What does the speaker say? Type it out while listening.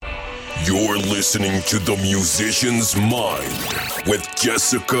You're listening to The Musician's Mind with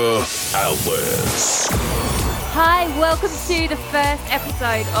Jessica Alice. Hi, welcome to the first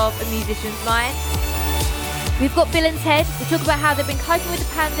episode of The Musician's Mind. We've got Bill and Ted. We talk about how they've been coping with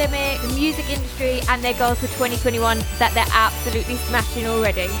the pandemic, the music industry, and their goals for 2021 that they're absolutely smashing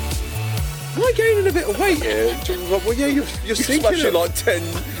already. Am I gaining a bit of weight here? Well, yeah, you're smashing like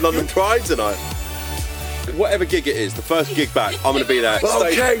 10 London Pride tonight. Whatever gig it is, the first gig back, I'm going to be there.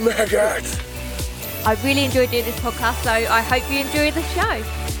 Okay, maggot! I really enjoyed doing this podcast, so I hope you enjoy the show.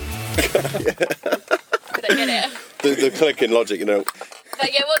 Did I get it? The clicking logic, you know.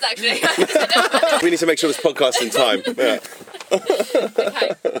 Like, yeah, it was actually. We need to make sure this podcast's in time. Yeah.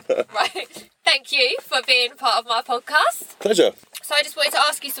 Okay, right. Thank you for being part of my podcast. Pleasure. So I just wanted to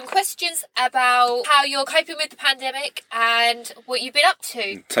ask you some questions about how you're coping with the pandemic and what you've been up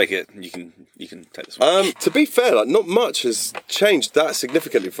to. Take it. You can take this one. To be fair, like, not much has changed that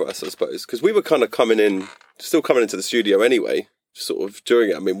significantly for us, I suppose, because we were kind of still coming into the studio anyway, sort of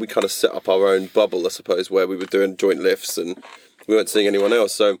during it. I mean, we kind of set up our own bubble, I suppose, where we were doing joint lifts and we weren't seeing anyone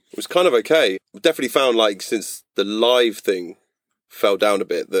else, so it was kind of okay. We definitely found, like, since the live thing fell down a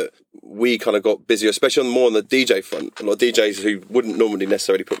bit, that we kind of got busier, especially more on the DJ front. A lot of DJs who wouldn't normally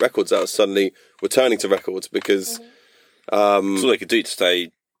necessarily put records out suddenly were turning to records because That's all they could do to stay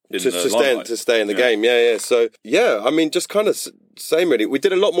in the limelight. To stay in the game. Yeah. So yeah, I mean, just kind of same really. We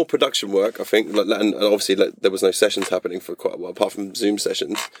did a lot more production work, I think, and obviously there was no sessions happening for quite a while apart from Zoom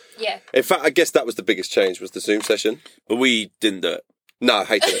sessions. Yeah. In fact, I guess that was the biggest change, was the Zoom session. But we didn't do it. No, I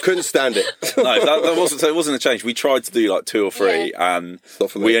hated it. Couldn't stand it. No, that wasn't. So it wasn't a change. We tried to do like 2 or 3, and not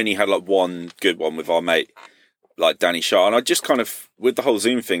for me. we only had like one good one with our mate, like Danny Shah. And I just kind of, with the whole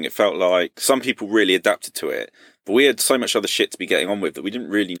Zoom thing, it felt like some people really adapted to it, but we had so much other shit to be getting on with that we didn't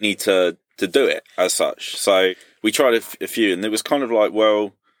really need to do it as such. So we tried a few, and it was kind of like,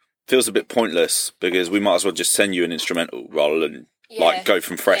 well, feels a bit pointless because we might as well just send you an instrumental rather than like go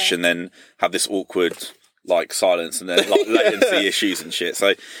from fresh and then have this awkward like silence and then like latency issues and shit.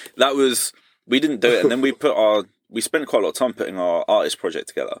 So that was, we didn't do it, and then we spent quite a lot of time putting our artist project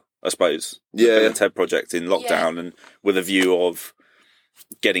together, I suppose. The Bill and Ted project in lockdown, and with a view of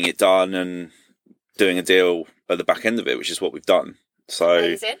getting it done and doing a deal at the back end of it, which is what we've done. So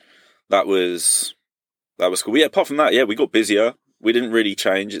Amazing. that was cool. Yeah, apart from that, we got busier. We didn't really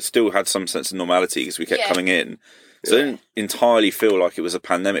change. It still had some sense of normality because we kept coming in. So I didn't entirely feel like it was a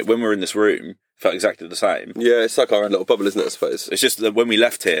pandemic. When we were in this room, it felt exactly the same. Yeah, it's like our own little bubble, isn't it, I suppose? It's just that when we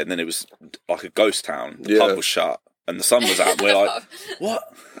left here, and then it was like a ghost town. The pub was shut, and the sun was out, and we're like, what?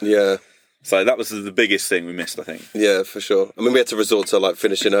 Yeah. So that was the biggest thing we missed, I think. Yeah, for sure. I mean, we had to resort to like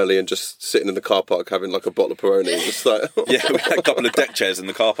finishing early and just sitting in the car park having like a bottle of Peroni. Just like Yeah, we had a couple of deck chairs in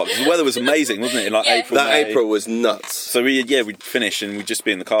the car park. The weather was amazing, wasn't it? In like April, that May. April was nuts. So we'd finish and we'd just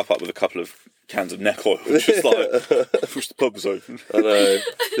be in the car park with a couple of cans of neck oil, just like, wish the pub was open. I know.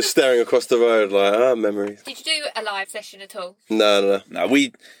 Just staring across the road like, memories. Did you do a live session at all? No. No,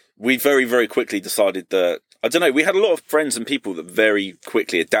 we very, very quickly decided that, I don't know, we had a lot of friends and people that very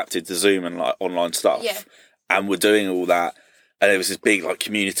quickly adapted to Zoom and like online stuff and were doing all that. And there was this big like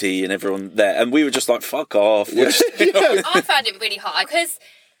community and everyone there. And we were just like, fuck off. I found it really hard because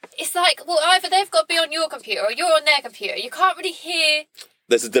it's like, well, either they've got to be on your computer or you're on their computer. You can't really hear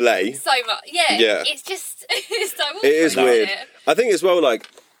There's a delay. so much. Yeah. It's just, it's so awkward. It is weird. Isn't it? I think as well, like,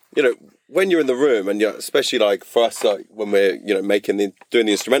 you know, when you're in the room and you're, especially like for us, like when we're, you know, doing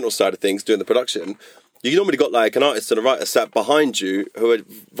the instrumental side of things, doing the production, you normally got like an artist and a writer sat behind you who are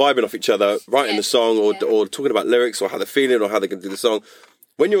vibing off each other, writing the song or talking about lyrics or how they're feeling or how they're going to do the song.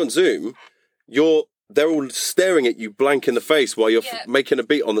 When you're on Zoom, they're all staring at you blank in the face while you're making a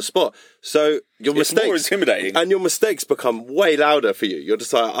beat on the spot. So your mistakes, more intimidating, and your mistakes become way louder for you. You're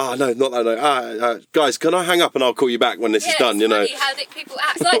just like, no, not that. No. Guys, can I hang up and I'll call you back when this is done? You know, how people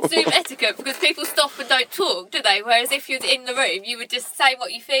act. It's like Zoom etiquette because people stop and don't talk, do they? Whereas if you're in the room, you would just say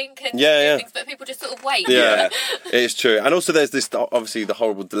what you think and do things, but people just sort of wait. Yeah, it's true. And also, there's this obviously the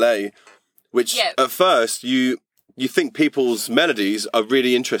horrible delay, which at first you think people's melodies are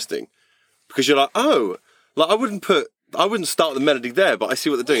really interesting. Because you're like, I wouldn't start the melody there, but I see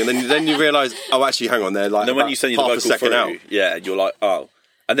what they're doing. And then you realise, actually, hang on, they're like, and then when you send you the vocal second through, you're like,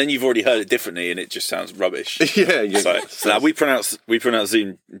 and then you've already heard it differently, and it just sounds rubbish. So now we pronounce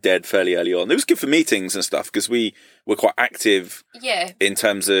Zoom dead fairly early on. It was good for meetings and stuff because we were quite active in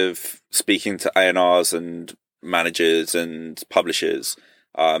terms of speaking to A&Rs and managers and publishers.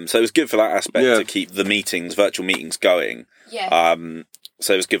 So it was good for that aspect to keep the virtual meetings going.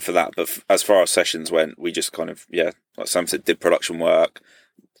 So it was good for that. But as far as sessions went, we just kind of, like Sam said, did production work,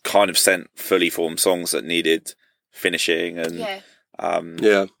 kind of sent fully formed songs that needed finishing and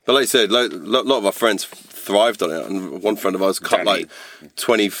Yeah, but like you said, a lot of our friends thrived on it, and one friend of ours cut like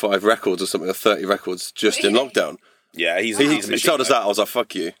 25 records or something, or 30 records just in lockdown. Yeah, he's he told us that. I was like,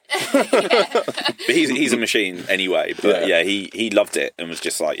 "Fuck you." But he's a machine anyway. But yeah, he loved it and was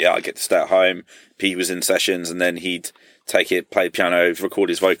just like, "Yeah, I get to stay at home." He was in sessions, and then he'd take it, play piano, record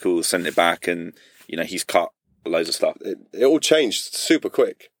his vocals, send it back, and he's cut loads of stuff. It all changed super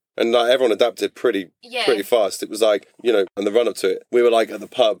quick. And like everyone adapted pretty fast. It was like, and the run up to it, we were like at the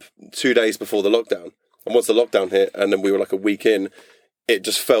pub 2 days before the lockdown. And once the lockdown hit, and then we were like a week in, it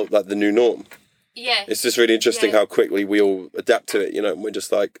just felt like the new norm. Yeah. It's just really interesting how quickly we all adapt to it, and we're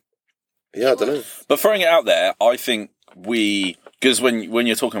just like, I don't know. But throwing it out there, I think because when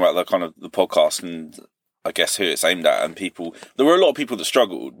you're talking about the kind of the podcast and I guess who it's aimed at and people, there were a lot of people that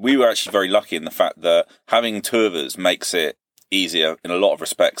struggled. We were actually very lucky in the fact that having two of us makes it easier in a lot of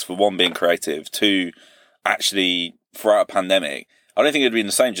respects. For one, being creative. Two, actually throughout a pandemic, I don't think it'd been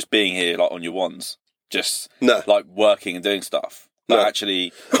the same just being here like on your ones, just like working and doing stuff. But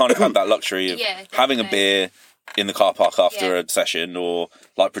actually kind of had that luxury of having a beer in the car park after a session or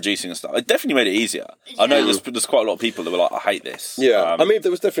like producing and stuff. It definitely made it easier. I know there's quite a lot of people that were like, I hate this. Yeah, I mean,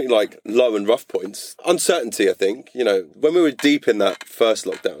 there was definitely like low and rough points. Uncertainty, I think. When we were deep in that first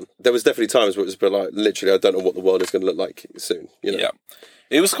lockdown, there was definitely times where it was a bit like, literally, I don't know what the world is going to look like soon. Yeah.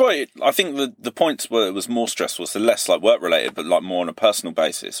 It was quite, I think the points where it was more stressful, so less like work related, but like more on a personal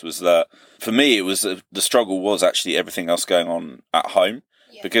basis, was that for me, it was the struggle was actually everything else going on at home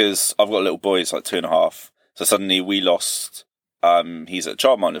because I've got a little boy, he's like 2.5. So suddenly we lost, he's at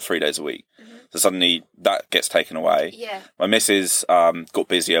childminder 3 days a week. Mm-hmm. So suddenly that gets taken away. Yeah. My missus got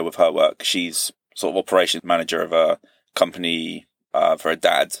busier with her work. She's sort of operations manager of a company for her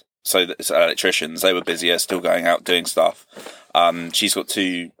dad. So it's electricians, they were busier, still going out doing stuff. She's got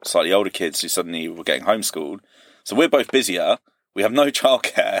two slightly older kids who suddenly were getting homeschooled. So we're both busier. We have no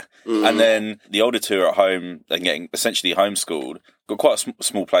childcare. And then the older two are at home and getting essentially homeschooled. Got quite a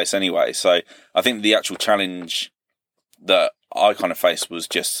small place anyway. So I think the actual challenge that I kind of faced was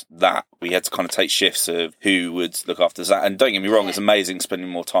just that. We had to kind of take shifts of who would look after Zach. And don't get me wrong, it's amazing spending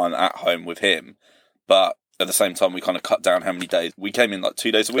more time at home with him. But at the same time, we kind of cut down how many days. We came in like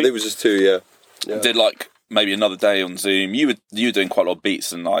 2 days a week. I think it was just 2, yeah. Did like maybe another day on Zoom. You were doing quite a lot of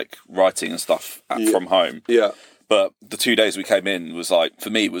beats and like writing and stuff from home. Yeah. But the 2 days we came in was like, for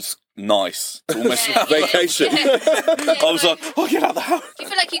me, it was nice. It's almost vacation. I was like, get out of the house. Do you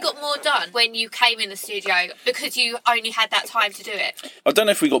feel like you got more done when you came in the studio because you only had that time to do it? I don't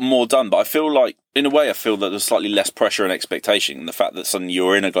know if we got more done, but I feel like, in a way, I feel that there's slightly less pressure and expectation in the fact that suddenly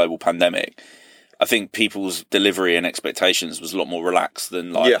you're in a global pandemic. I think people's delivery and expectations was a lot more relaxed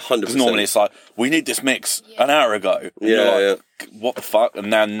than like... Yeah, 100%. Because normally it's like, we need this mix an hour ago. And you're like, what the fuck?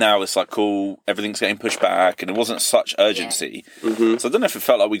 And now it's like, cool, everything's getting pushed back and it wasn't such urgency. Yeah. Mm-hmm. So I don't know if it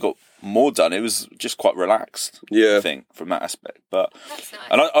felt like we got more done. It was just quite relaxed, I think, from that aspect. But that's nice.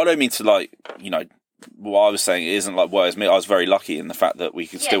 And I don't mean to like, what I was saying, it isn't like words me. I was very lucky in the fact that we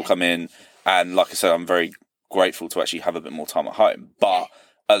could still come in and like I said, I'm very grateful to actually have a bit more time at home. But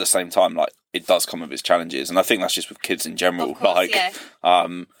at the same time, like, it does come with its challenges, and I think that's just with kids in general. Course,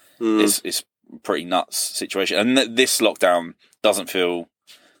 it's a pretty nuts situation, and this lockdown doesn't feel.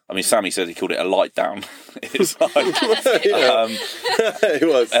 I mean, Sammy said he called it a light down. It's like, it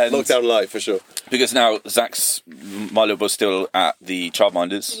was lockdown light for sure. Because now my little boy's still at the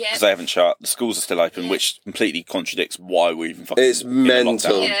childminders because they haven't shut. The schools are still open, which completely contradicts why we're even fucking. It's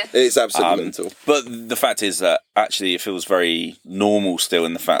mental. It's absolutely mental. But the fact is that actually it feels very normal still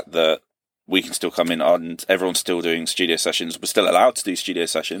in the fact that we can still come in and everyone's still doing studio sessions. We're still allowed to do studio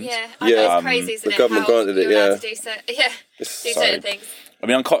sessions. Yeah, I know it's crazy, isn't the government granted it. Allowed to do certain things. I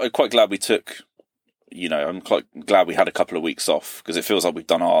mean, I'm quite glad we took. I'm quite glad we had a couple of weeks off because it feels like we've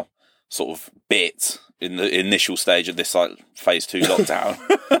done our sort of bit in the initial stage of this like phase 2 lockdown.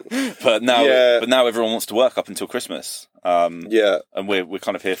 but now everyone wants to work up until Christmas. And we're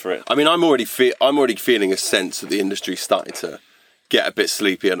kind of here for it. I mean, I'm already feeling a sense that the industry's starting to get a bit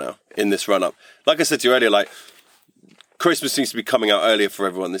sleepier now in this run up. Like I said to you earlier, like Christmas seems to be coming out earlier for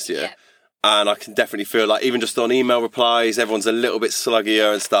everyone this year. Yeah. And I can definitely feel like even just on email replies, everyone's a little bit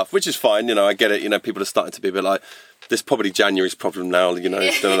sluggier and stuff, which is fine. I get it. People are starting to be a bit like, this probably January's problem now, And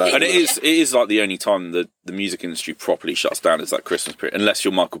it is like the only time that the music industry properly shuts down is that Christmas period, unless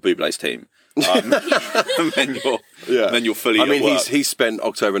you're Michael Bublé's team. Then you're fully. I mean, at work. he's spent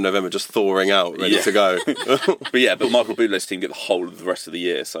October and November just thawing out, ready to go. but Michael Bublé's team get the whole of the rest of the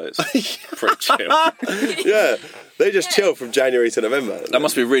year, so it's pretty chill. Yeah, they just chill from January to November. That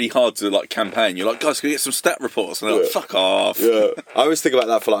must be really hard to like campaign. You're like, guys, can we get some stat reports? And they're like, fuck off. Yeah, I always think about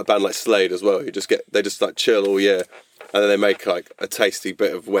that for like a band like Slade as well. They just like chill all year. and then they make like a tasty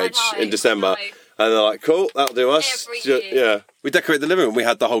bit of wedge in December. And they're like, cool, that'll do us. Every year. Yeah. We decorated the living room. We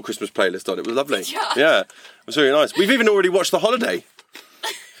had the whole Christmas playlist on. It was lovely. Yeah. It was really nice. We've even already watched The Holiday.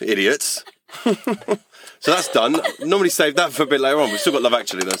 Idiots. So that's done. Normally save that for a bit later on. We've still got Love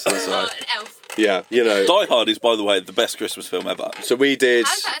Actually, though, so that's all right. An Elf. Yeah, you know. Die Hard is, by the way, the best Christmas film ever. So we did...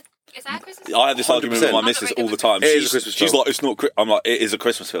 Is that a Christmas film? I have this argument with my missus all the time. It is a Christmas film. She's like, it's not... I'm like, it is a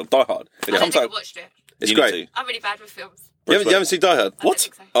Christmas film. Die Hard. I don't think I watched it. It's You need great. to. I'm really bad with films. You haven't seen Die Hard? I don't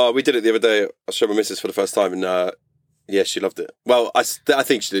think so. Oh, we did it the other day. I showed my missus for the first time, and yeah, she loved it. Well, I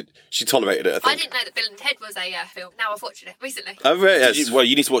think she did. She tolerated it, I I think. didn't know that Bill and Ted was a film. Now I've watched it recently. Oh, right, yes.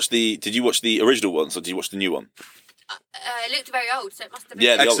 You need to watch the... Did you watch the original ones, or did you watch the new one? It looked very old, so it must have been.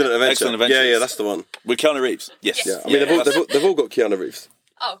 Yeah, the Excellent Adventure. Excellent Adventures. Yeah, that's the one. With Keanu Reeves. Yes. Yeah, I mean, they've all got Keanu Reeves.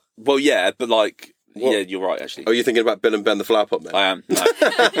 Oh. Well, yeah, but like... What? Yeah, you're right, actually. Oh, you're thinking about Bill and Ben the Flower Pot Man? I am. No.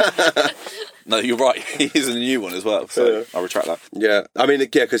 No, you're right. He is in the new one as well, so I'll retract that. Yeah, I mean, yeah,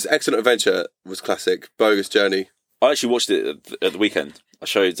 because Excellent Adventure was classic. Bogus Journey. I actually watched it at the weekend. I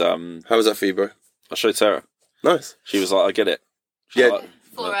showed How was that for you, bro? Sarah. Nice. She was like, I get it. She's Yeah. like,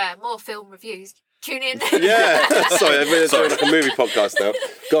 For more film reviews, tune in. Yeah. Sorry, we're doing like a movie podcast now.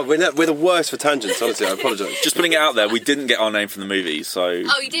 God, we're the worst for tangents, honestly. I apologise. just putting it out there, we didn't get our name from the movie, so...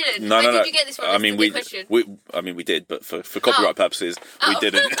 Oh, you didn't? No, Where no. did you get this from? I mean, we did, but for copyright purposes, we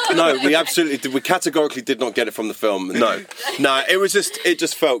didn't. No, we absolutely did. We categorically did not get it from the film. No, it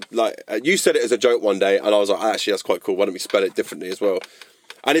just felt like you said it as a joke one day, and I was like, actually, that's quite cool. Why don't we spell it differently as well?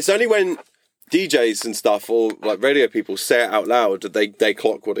 And it's only when DJs and stuff or like radio people say it out loud that they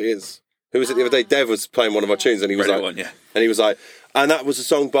clock what it is. Who was it the other day? Dev was playing one of our tunes, and he was Radio like, One, yeah. and he was like, and that was a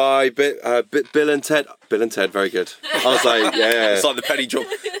song by Bill and Ted. Bill and Ted, very good. I was like, yeah. It's like the penny drop.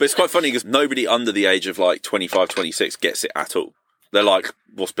 But it's quite funny because nobody under the age of like 25, 26 gets it at all. They're like,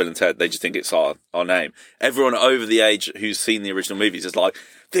 what's Bill and Ted? They just think it's our name. Everyone over the age who's seen the original movies is like,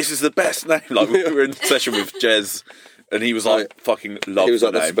 this is the best name. Like, we were in a session with Jez, and he was like, fucking love He was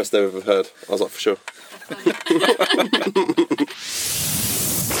like, the that's name. the best I've ever heard. I was like, for sure.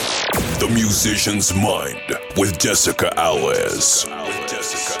 The Musician's Mind with Jessica Alves.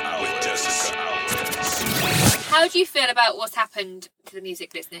 How do you feel about what's happened to the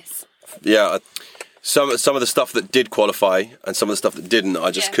music business? Yeah, some of the stuff that did qualify and some of the stuff that didn't, I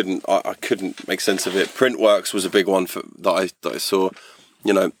just couldn't. I couldn't make sense of it. Printworks was a big one that I saw.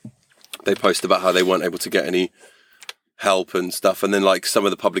 You know, they posted about how they weren't able to get any help and stuff, and then like some of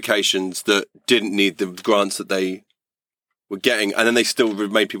the publications that didn't need the grants that they were getting, and then they still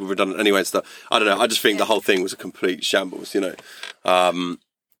made people redundant anyway and stuff. I don't know. I just think the whole thing was a complete shambles. You know,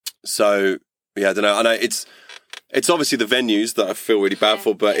 so yeah, I don't know. I know it's obviously the venues that I feel really bad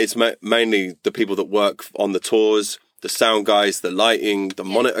for, but it's mainly the people that work on the tours, the sound guys, the lighting, the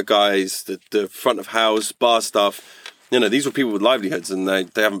monitor guys, the front of house, bar stuff. You know, these were people with livelihoods, and they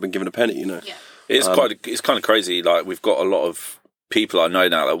haven't been given a penny. You know, It's kind of crazy. Like, we've got a lot of people I know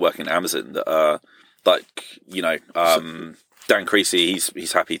now that are working at Amazon that are like, you know, Dan Creasy.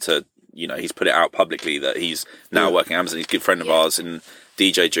 He's happy to, you know, he's put it out publicly that he's now working at Amazon. He's a good friend of ours in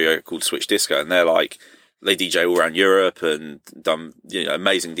DJ duo called Switch Disco, and they're like, they DJ all around Europe and done, you know,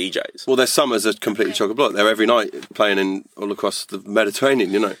 amazing DJs. Well, their summers are completely chock-a-block. They're every night playing in all across the Mediterranean.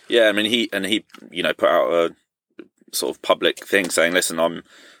 You know. Yeah, I mean, he you know, put out a sort of public thing saying, listen, I'm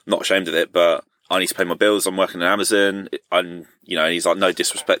not ashamed of it, but I need to pay my bills. I'm working at Amazon. And, you know, he's like, no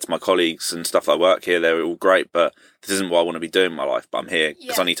disrespect to my colleagues and stuff that work here. They're all great, but this isn't what I want to be doing in my life. But I'm here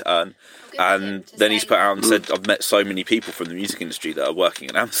because I need to earn. And then he's put out and said, I've met so many people from the music industry that are working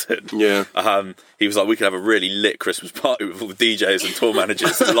at Amazon. Yeah. He was like, we could have a really lit Christmas party with all the DJs and tour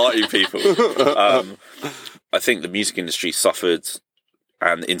managers and lighting people. I think the music industry suffered,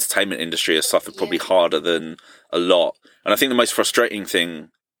 and the entertainment industry has suffered probably harder than a lot. And I think the most frustrating thing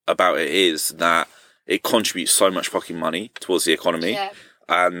about it is that it contributes so much fucking money towards the economy,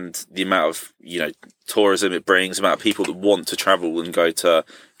 and the amount of, you know, tourism it brings, the amount of people that want to travel and go to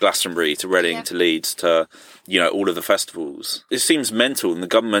Glastonbury, to Reading, to Leeds, to, you know, all of the festivals. It seems mental, and the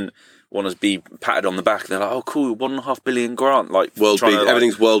government want to be patted on the back. They're like, oh cool, $1.5 billion grant, like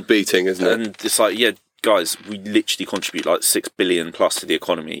everything's world beating, isn't it? And it's like, yeah, guys, we literally contribute like $6 billion plus to the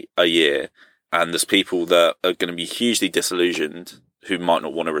economy a year, and there's people that are going to be hugely disillusioned who might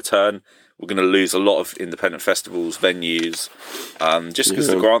not want to return. We're going to lose a lot of independent festivals, venues, just because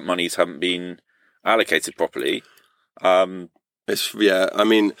the grant monies haven't been allocated properly. I mean,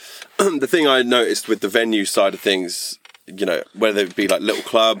 the thing I noticed with the venue side of things, you know, whether it be like little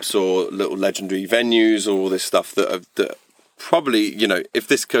clubs or little legendary venues or all this stuff that probably, you know, if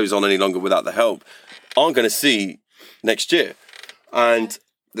this goes on any longer without the help, aren't going to see next year. And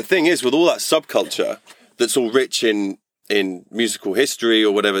the thing is, with all that subculture that's all rich in in musical history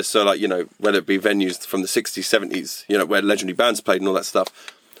or whatever. So like, you know, whether it be venues from the 60s, 70s, you know, where legendary bands played and all that stuff.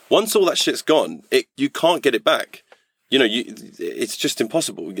 Once all that shit's gone, you can't get it back. You know, it's just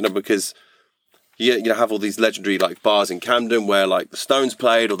impossible, you know, because you have all these legendary like bars in Camden where like the Stones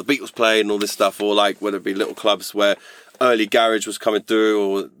played or the Beatles played and all this stuff, or like whether it be little clubs where early garage was coming through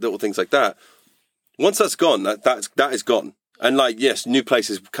or little things like that. Once that's gone, that is gone. And like, yes, new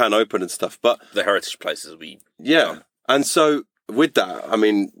places can open and stuff, but the heritage places done. And so with that, I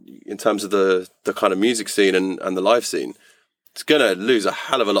mean, in terms of the kind of music scene and the live scene, it's gonna lose a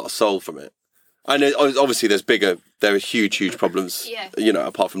hell of a lot of soul from it. And obviously there are huge problems, you know,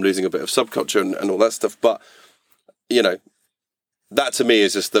 apart from losing a bit of subculture and all that stuff. But, you know, that to me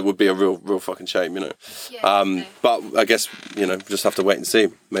is just, that would be a real fucking shame, you know. Yeah, but I guess, you know, just have to wait and see.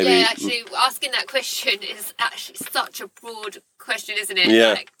 Maybe. Yeah, actually, asking that question is actually such a broad question, isn't it?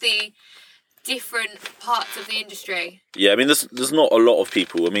 Yeah. Like the different parts of the industry. Yeah, I mean, there's not a lot of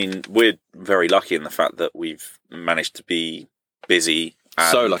people. I mean, we're very lucky in the fact that we've managed to be busy.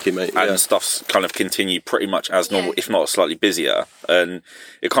 So lucky, mate. And stuff's kind of continued pretty much as normal, if not slightly busier. And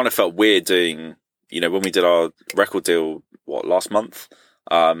it kind of felt weird doing, you know, when we did our record deal, last month?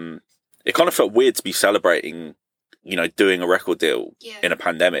 It kind of felt weird to be celebrating, you know, doing a record deal in a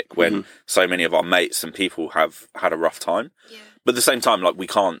pandemic when so many of our mates and people have had a rough time. Yeah. But at the same time, like, we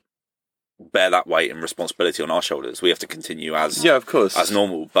can't bear that weight and responsibility on our shoulders. We have to continue as of course, as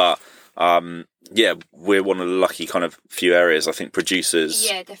normal. But we're one of the lucky kind of few areas. I think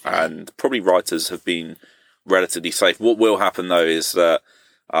producers and probably writers have been relatively safe. What will happen though is that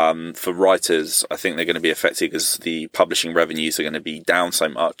for writers, I think they're going to be affected because the publishing revenues are going to be down so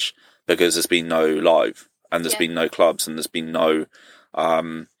much because there's been no live and there's been no clubs and there's been no.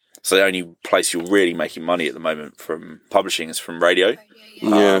 So the only place you're really making money at the moment from publishing is from radio.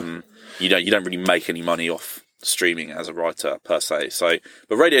 You don't really make any money off streaming as a writer per se. So,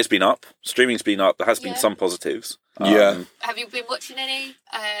 but radio's been up, streaming's been up. There has been some positives. Have you been watching any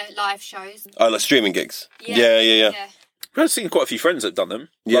live shows? Oh, like streaming gigs. Yeah. I've seen quite a few friends that have done them.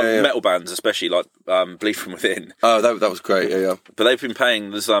 Metal bands, especially like Bleed From Within. Oh, that was great. Yeah. But they've been paying.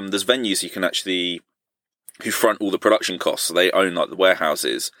 There's venues you can actually who front all the production costs. So they own like the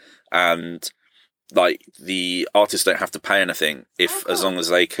warehouses, and like the artists don't have to pay anything as long as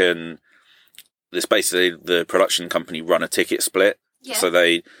they can. It's basically the production company run a ticket split. Yeah. So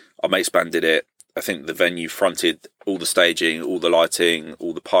our mates band did it. I think the venue fronted all the staging, all the lighting,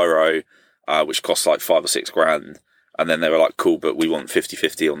 all the pyro, which cost like $5 or $6,000. And then they were like, cool, but we want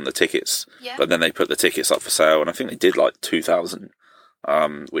 50-50 on the tickets. Yeah. But then they put the tickets up for sale, and I think they did like 2,000,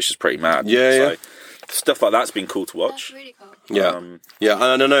 which is pretty mad. So stuff like that's been cool to watch. That's really cool.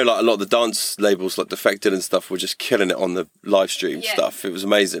 And I know like a lot of the dance labels like Defected and stuff were just killing it on the live stream stuff. It was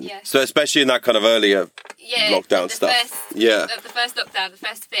amazing. So especially in that kind of earlier lockdown stuff. The first lockdown, the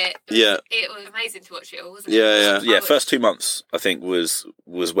first bit. It was amazing to watch it all, wasn't it? Yeah, first 2 months I think was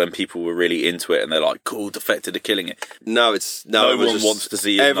when people were really into it and they're like, cool, Defected are killing it. No one wants to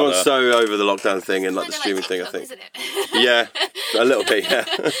see it. Everyone's so over the lockdown thing and like the streaming thing, I think. Isn't it? Yeah, a little bit,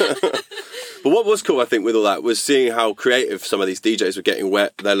 But what was cool, I think, with all that was seeing how creative some of these DJs were getting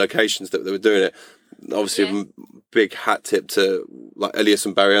their locations that they were doing it. Obviously, a big hat tip to like Elias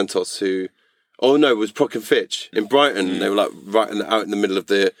and Barrientos, who, it was Proc and Fitch in Brighton. They were like out in the middle of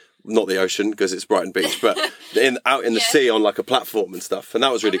not the ocean because it's Brighton Beach, but out in the sea on like a platform and stuff, and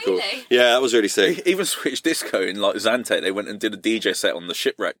that was really cool. Yeah, that was really sick. Even Switch Disco in like Zante, they went and did a DJ set on the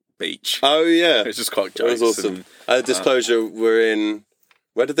Shipwreck Beach. Oh yeah, it was just quite jokes. That was awesome. Disclosure, were in.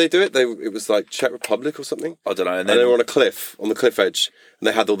 Where did they do it? It was like Czech Republic or something. I don't know. And they were on a cliff, on the cliff edge, and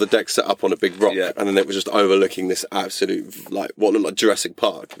they had all the decks set up on a big rock, and then it was just overlooking this absolute, like, what looked like Jurassic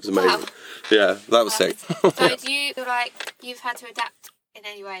Park. It was amazing. Wow. Yeah, that was sick. So do you feel like you've had to adapt in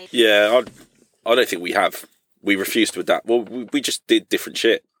any way? Yeah, I don't think we have. We refused to adapt. Well, we just did different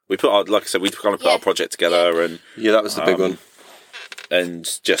shit. We put our, like I said, we kind of put our project together, and that was the big one, and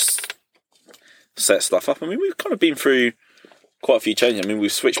just set stuff up. I mean, we've kind of been through quite a few changes. I mean,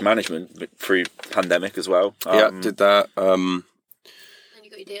 we've switched management through pandemic as well. Did that. And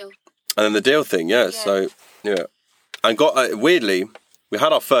you got your deal. And then the deal thing, so, And got, weirdly, we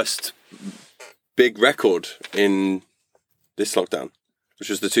had our first big record in this lockdown,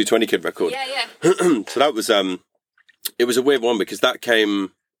 which was the 220 Kid record. So that was, it was a weird one because that came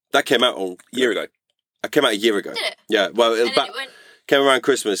out a year ago. It came out a year ago. Did it? Yeah, well, it came around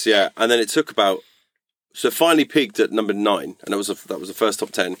Christmas, and then it took about. So it finally peaked at number 9, and that was the first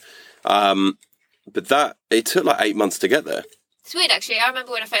top 10. But it took like 8 months to get there. It's weird, actually. I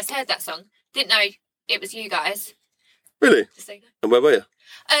remember when I first heard that song, didn't know it was you guys. Really? Just so you know. And where were you?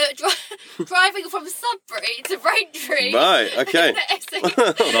 Driving from Sudbury to Braintree. Right, okay.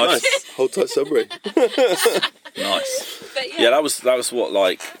 Nice. Hold tight, Sudbury. Nice. But Yeah, that was what,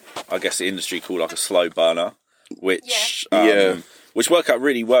 like, I guess the industry call like a slow burner, which which work out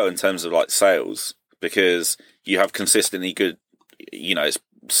really well in terms of like sales, because you have consistently good, you know, it's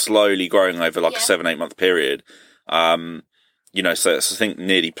slowly growing over like a 7-8 month period. You know, so it's, I think,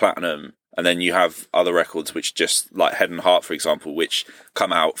 nearly platinum. And then you have other records which just, like Head and Heart, for example, which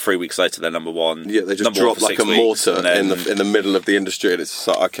come out 3 weeks later, they're number one. Yeah, they just drop like a mortar in the middle of the industry, and it's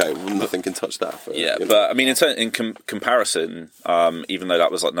like, okay, well, nothing can touch that. But I mean, in comparison, even though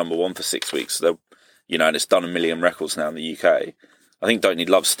that was like number one for 6 weeks, you know, and it's done 1 million records now in the UK, I think Don't Need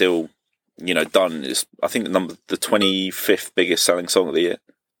Love still, you know, done is, I think, the 25th biggest selling song of the year,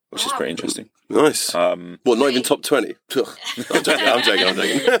 which is pretty interesting. Nice. Not even top 20? I'm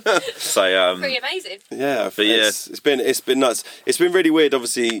joking. So, pretty amazing. Yeah, but it's been nuts. It's been really weird,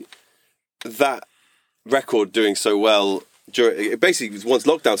 obviously, that record doing so well. Basically, once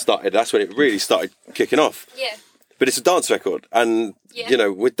lockdown started, that's when it really started kicking off. Yeah. But it's a dance record, and you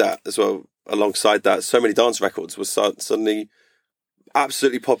know, with that as well, alongside that, so many dance records were suddenly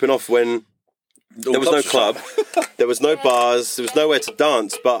absolutely popping off when there was no club, there was no bars, there was nowhere to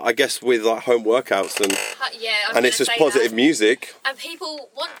dance. But I guess with like home workouts and it's just positive music, and people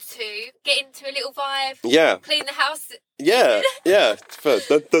want to get into a little vibe. Yeah, clean the house. Yeah. First,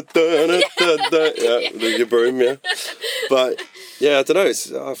 your broom. Yeah, but yeah, I don't know.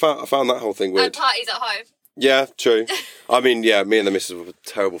 I found that whole thing weird. And parties at home. Yeah, true. I mean, yeah, me and the missus were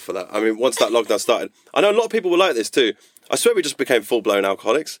terrible for that. I mean, once that lockdown started, I know a lot of people were like this too. I swear we just became full-blown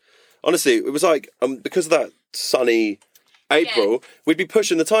alcoholics. Honestly, it was like, because of that sunny April, we'd be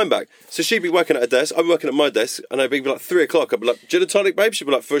pushing the time back. So she'd be working at her desk, I'd be working at my desk, and I'd be like 3 o'clock. I'd be like, gin and tonic, babe? She'd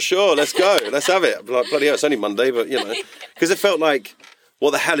be like, for sure, let's go, let's have it. I'd be like, bloody hell, it's only Monday, but you know. Because it felt like,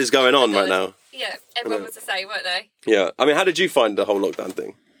 what the hell is going on right now? Yeah, everyone was the same, weren't they? Yeah. I mean, how did you find the whole lockdown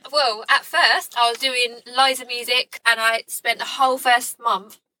thing? Well, at first, I was doing loads of music, and I spent the whole first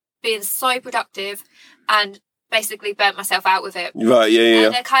month being so productive and basically burnt myself out with it. Right, yeah.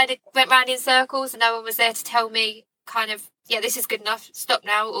 And I kind of went round in circles, and no one was there to tell me kind of, this is good enough, stop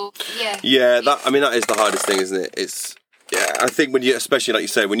now, or Yeah, that is the hardest thing, isn't it? I think when you, especially like you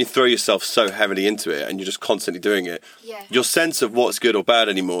say, when you throw yourself so heavily into it and you're just constantly doing it, your sense of what's good or bad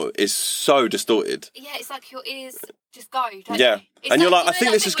anymore is so distorted. Yeah, it's like your ears just go, don't you? It's and you're like, I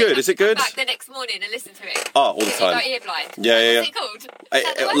think this is good. Is it good? Back the next morning and listen to it. Oh, all the time. Like ear blind. Yeah. What's it called?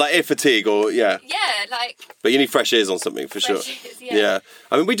 Like ear fatigue, or Yeah, like. But you need fresh ears on something for sure. Ears, yeah.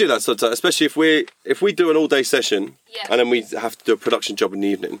 I mean, we do that sometimes, especially if we do an all-day session, and then we have to do a production job in the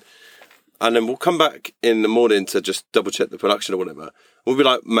evening. And then we'll come back in the morning to just double check the production or whatever. We'll be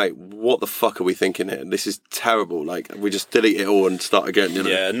like, mate, what the fuck are we thinking here? This is terrible. Like, we just delete it all and start again, you know?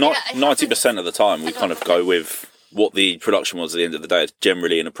 Yeah, 90% of the time we kind of go with what the production was at the end of the day. It's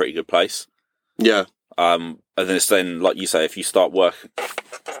generally in a pretty good place. Yeah. And then it's then, like you say, if you start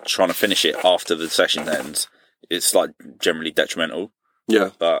trying to finish it after the session ends, it's like generally detrimental.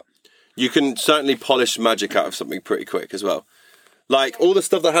 Yeah. But you can certainly polish magic out of something pretty quick as well. Like, all the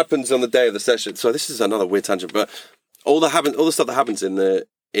stuff that happens on the day of the session. So this is another weird tangent, but all the stuff that happens in the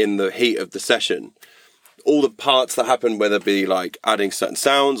heat of the session, all the parts that happen, whether it be like adding certain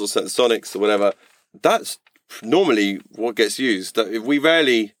sounds or certain sonics or whatever, that's normally what gets used. That we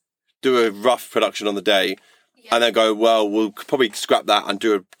rarely do a rough production on the day and then go, well, we'll probably scrap that and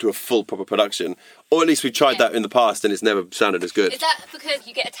do a full proper production. Or at least we tried that in the past and it's never sounded as good. Is that because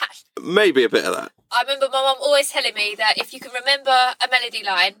you get attached? Maybe a bit of that. I remember my mum always telling me that if you can remember a melody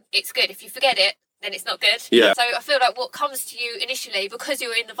line, it's good. If you forget it, then it's not good. Yeah. So I feel like what comes to you initially, because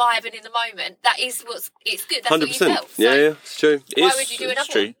you're in the vibe and in the moment, it's good. That's 100%. what you felt. So Yeah, it's true. Why would you do another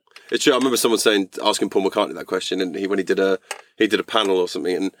one? It's true. I remember someone asking Paul McCartney that question, and when he did a panel or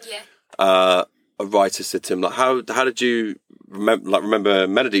something, and a writer said to him, like, how did you remember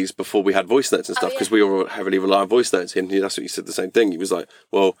melodies before we had voice notes and stuff? Because we were heavily reliant on voice notes, and that's what he said. The same thing. He was like,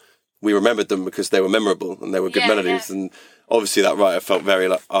 well, we remembered them because they were memorable and they were good melodies, and obviously that writer felt very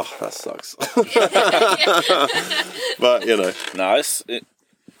like, oh, that sucks. But you know, no,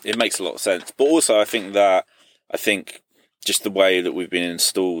 it makes a lot of sense. But also, I think just the way that we've been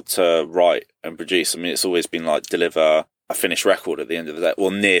installed to write and produce. I mean, it's always been like deliver a finished record at the end of the day,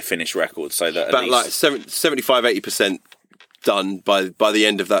 or near finished record, so that about like 75-80% done by the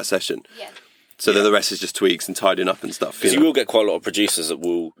end of that session. Yeah. So then the rest is just tweaks and tidying up and stuff. Because you will get quite a lot of producers that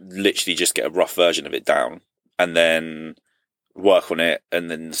will literally just get a rough version of it down and then work on it, and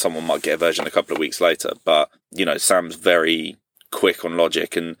then someone might get a version a couple of weeks later. But, you know, Sam's very quick on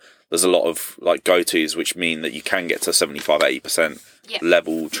Logic, and there's a lot of like go-tos which mean that you can get to 75, 80%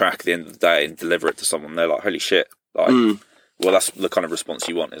 level track at the end of the day and deliver it to someone. They're like, holy shit. Like, well, that's the kind of response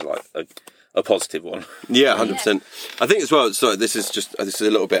you want, is like a positive one. Yeah, 100%. I think as well, so this is a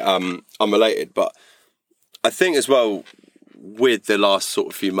little bit unrelated, but I think as well, with the last sort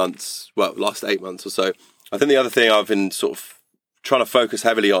of few months, well, last 8 months or so, I think the other thing I've been sort of trying to focus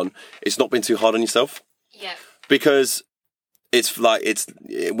heavily on is not being too hard on yourself. Yeah. Because it's like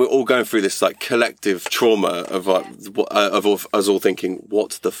we're all going through this like collective trauma of us all thinking,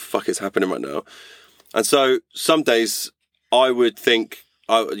 what the fuck is happening right now? And so some days I would think,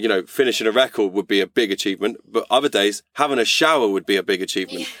 finishing a record would be a big achievement, but other days having a shower would be a big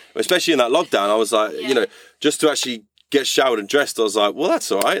achievement. Especially in that lockdown, I was like, just to actually get showered and dressed, I was like, well,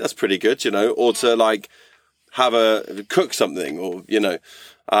 that's all right, that's pretty good, or to like cook something, or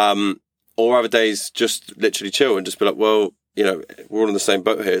or other days just literally chill and just be like, well, we're all in the same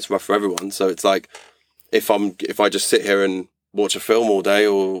boat here, it's rough for everyone. So it's like, if I just sit here and watch a film all day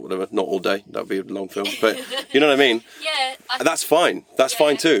or whatever, not all day, that would be a long film, but you know what I mean? Yeah. That's fine. That's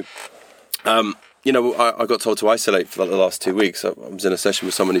fine too. I got told to isolate for like the last 2 weeks. I was in a session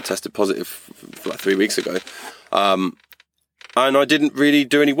with someone who tested positive for like 3 weeks ago. And I didn't really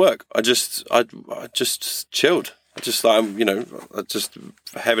do any work. I just chilled. I just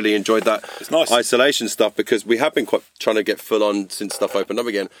heavily enjoyed that. It's nice. Isolation stuff, because we have been quite trying to get full on since stuff opened up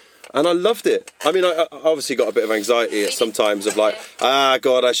again. And I loved it. I mean, I obviously got a bit of anxiety at sometimes of like,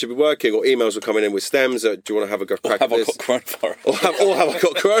 God, I should be working, or emails were coming in with stems. Do you want to have a crack at this? Or have I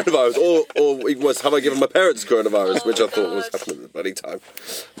got coronavirus? Or have I given my parents coronavirus, which I thought was happening at the bloody time.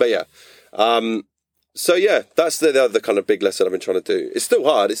 But yeah. So yeah, that's the other kind of big lesson I've been trying to do. It's still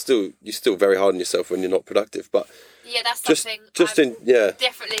hard. You're still very hard on yourself when you're not productive. But yeah, that's something I've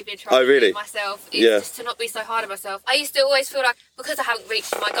definitely been trying to do myself. Is just to not be so hard on myself. I used to always feel like, because I haven't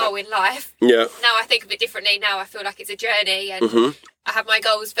reached my goal in life. Yeah. Now I think of it differently. Now I feel like it's a journey, and I have my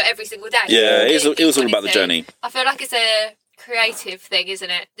goals for every single day. Yeah, it was all about the journey. I feel like it's a creative thing, isn't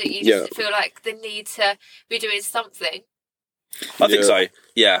it? That you just feel like the need to be doing something. I think so.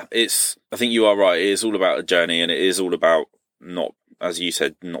 Yeah, I think you are right. It is all about a journey, and it is all about not, as you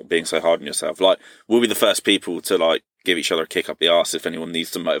said, not being so hard on yourself. Like, we'll be the first people to like give each other a kick up the arse if anyone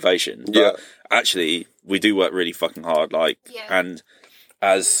needs some motivation. But actually, we do work really fucking hard. And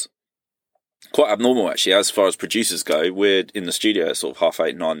as quite abnormal, actually, as far as producers go, we're in the studio at sort of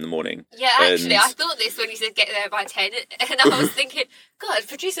 8:30, 9 in the morning. Yeah, actually, I thought this when you said get there by 10, and I was thinking, God,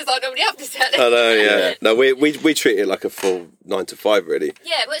 producers aren't normally up this early. I know, yeah. No, we treat it like a full 9 to 5, really.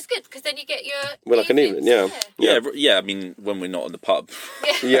 Yeah, well, it's good, because then you get your... Well, like an evening, Yeah, I mean, when we're not in the pub.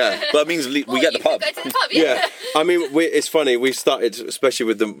 Yeah. But that means we get the pub. Go to the pub, yeah. I mean, it's funny, we've started, especially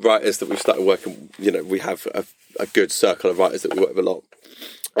with the writers that we've started working, we have a good circle of writers that we work with a lot.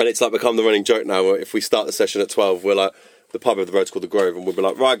 And it's like become the running joke now, where if we start the session at 12, we're like, the pub of the road's called the Grove, and we'll be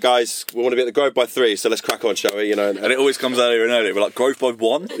like, right, guys, we want to be at the Grove by 3, so let's crack on, shall we? And it always comes earlier and earlier. We're like, Grove by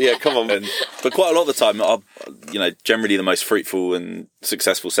 1? Yeah, come on. But quite a lot of the time, generally the most fruitful and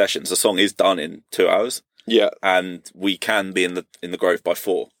successful sessions, the song is done in 2 hours. Yeah. And we can be in the Grove by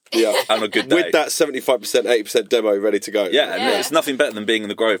 4. Yeah. On a good day. With that 75%, 80% demo ready to go. Yeah, and it's nothing better than being in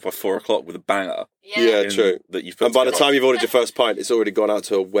the Grove by 4 o'clock with a banger. Yeah, true. That you've and by the time you've ordered your first pint, it's already gone out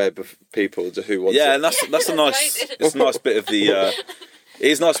to a web of people who want it. Yeah, and that's a nice bit of the... It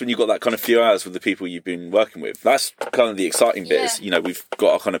is nice when you've got that kind of few hours with the people you've been working with. That's kind of the exciting bit. Is, we've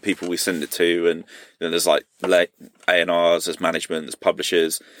got our kind of people we send it to, and then there's like A&Rs, there's management, there's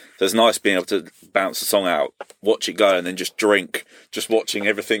publishers. So it's nice being able to bounce the song out, watch it go, and then just drink, just watching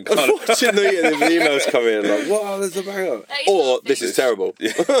everything. Watching the emails come in, like, wow, there's a banger. Or, this is terrible.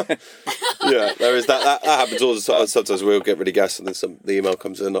 Yeah, there is that happens all the time. Sometimes we'll get really gassed, and then the email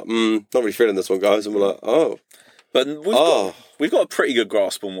comes in, like, not really feeling this one, guys. And we're like, oh. But we've got a pretty good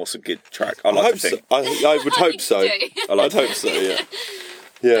grasp on what's a good track. I like to think. So. I would hope so. I'd hope so, yeah.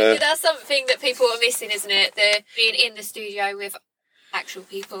 Yeah. That's something that people are missing, isn't it? The being in the studio with actual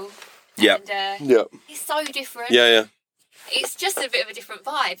people. Yeah. And, it's so different. Yeah. It's just a bit of a different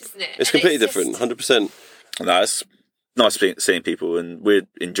vibe, isn't it? It's completely different, 100%. No, it's nice seeing people, and we're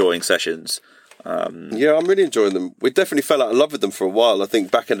enjoying sessions. Yeah, I'm really enjoying them. We definitely fell out of love with them for a while. I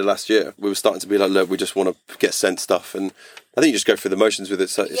think back into last year, we were starting to be like, look, we just want to get sent stuff, and I think you just go through the motions with it.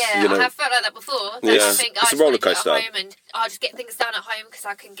 So it's, I have felt like that before. I think it's a roller coaster. At home, and I'll just get things done at home because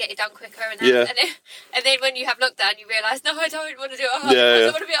I can get it done quicker. And then when you have lockdown, you realise, no, I don't want to do it at home. I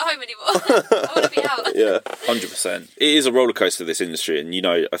don't want to be at home anymore. I want to be out. Yeah, 100%. It is a roller coaster, this industry,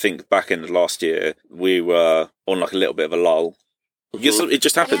 and I think back in the last year we were on like a little bit of a lull. It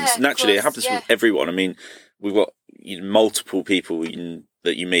just happens naturally. It happens with everyone. I mean, we've got multiple people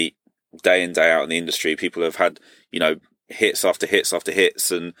that you meet day in, day out in the industry. People have had, hits after hits after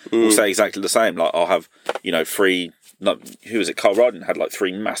hits, and will say exactly the same. Like, I'll have, who was it? Carl Ryden had like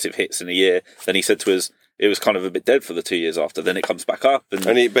 3 massive hits in a year. Then he said to us, it was kind of a bit dead for the 2 years after. Then it comes back up. But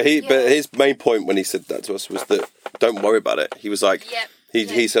his main point when he said that to us was that don't worry about it. He was like,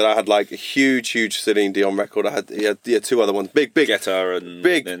 he said, I had like a huge Celine Dion record. He had 2 other ones, big Guetta and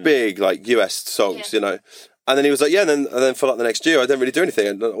big like US songs, And then he was like, and then for like the next year, I didn't really do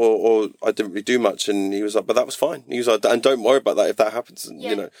anything, or I didn't really do much. And he was like, but that was fine. He was like, and don't worry about that if that happens.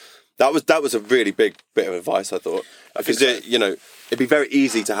 And, that was a really big bit of advice, I thought, because it'd be very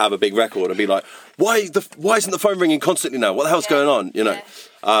easy to have a big record and be like, why isn't the phone ringing constantly now? What the hell's going on? You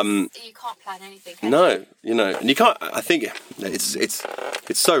can't plan anything. No, and you can't. I think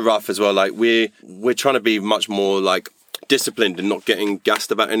it's so rough as well. Like we're trying to be much more like disciplined and not getting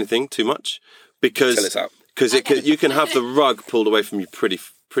gassed about anything too much, because you can have the rug pulled away from you pretty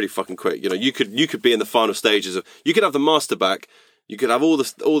fucking quick. You could be in the final stages of. You could have the master back. You could have all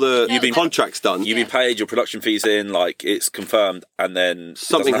the contracts done. You've been paid, your production fees in, like it's confirmed, and then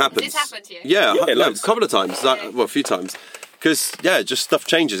something happens. This happened to you? Yeah, a couple of times. A few times. Because just stuff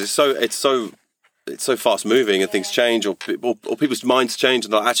changes. It's so fast moving, and things change, or people's minds change,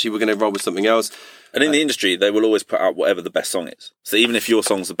 and they're like, actually, we're going to roll with something else. And in the industry, they will always put out whatever the best song is. So even if your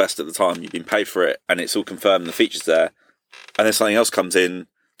song's the best at the time, you've been paid for it, and it's all confirmed, the feature's there, and then something else comes in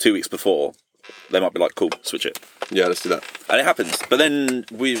 2 weeks before, they might be like, cool, switch it. Yeah, let's do that. And it happens. But then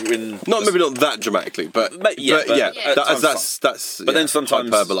we're in... maybe not that dramatically, but that's... But then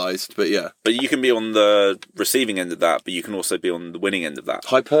sometimes... hyperbolised, but yeah. But you can be on the receiving end of that, but you can also be on the winning end of that.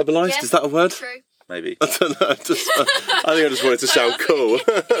 Hyperbolised? Yeah, is that a word? True. Maybe. I don't know. I think I just wanted to sound cool.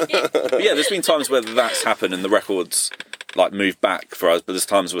 But yeah, there's been times where that's happened and the records like move back for us, but there's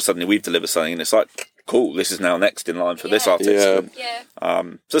times where suddenly we've delivered something and it's like, cool, this is now next in line for this artist.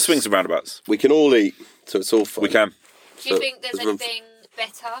 So swings and roundabouts. We can all eat, so it's all fun. We can. Do you think there's anything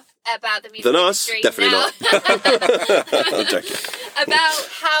better about the music than us? industry Definitely now? not. I'm joking. About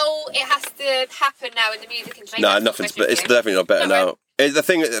how it has to happen now in the music industry? No, nothing's. It's definitely not better now. The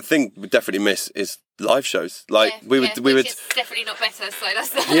thing we definitely miss is live shows. Like we would. It's definitely not better. So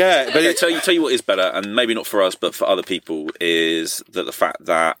that's yeah. But tell you what is better, and maybe not for us, but for other people, is that the fact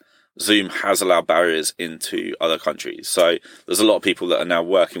that Zoom has allowed barriers into other countries. So there's a lot of people that are now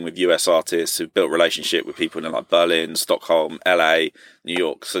working with US artists who've built relationship with people in like Berlin, Stockholm, LA, New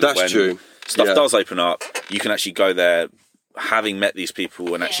York. So that's when true. Stuff does open up, you can actually go there, having met these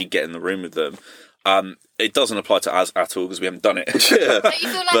people and actually get in the room with them. It doesn't apply to us at all because we haven't done it. But you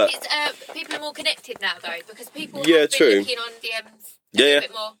feel like people are more connected now, though, because people have been looking on DMs a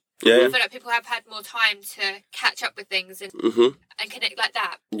bit more. I feel like people have had more time to catch up with things and connect like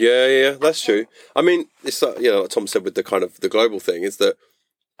that. Yeah, that's true. I mean, it's like Tom said with the kind of the global thing is that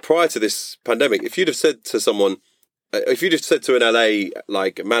prior to this pandemic, if you'd have said to someone, if you'd have said to an LA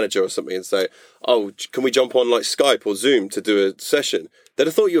like manager or something and say, "Oh, can we jump on like Skype or Zoom to do a session?" They'd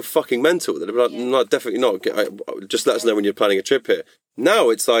have thought you were fucking mental. They'd have been like, "No, definitely not. Just let us know when you're planning a trip here." Now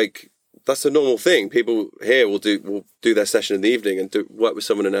it's like that's a normal thing. People here will do their session in the evening and work with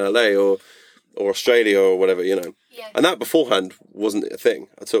someone in LA or Australia or whatever, Yeah. And that beforehand wasn't a thing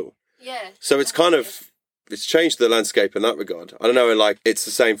at all. Yeah. So it's kind of it's changed the landscape in that regard. I don't know, like it's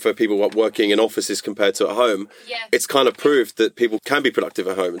the same for people working in offices compared to at home. Yeah. It's kind of proved that people can be productive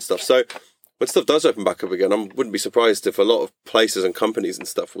at home and stuff. So when stuff does open back up again, I wouldn't be surprised if a lot of places and companies and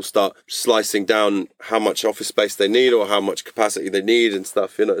stuff will start slicing down how much office space they need or how much capacity they need and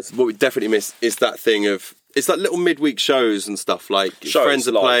stuff. What we definitely miss is that thing of it's like little midweek shows and stuff. Like friends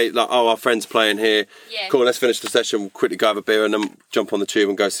are playing, like our friends playing here. Yeah. Cool, let's finish the session. We'll quickly go have a beer and then jump on the tube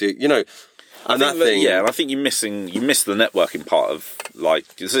and go see it. And that thing, and I think you miss the networking part of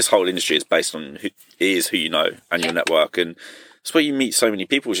like this whole industry is based on who you know and your network, and it's where you meet so many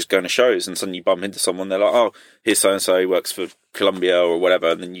people just going to shows, and suddenly you bump into someone. They're like, "Oh, here's so and so. He works for Columbia or whatever,"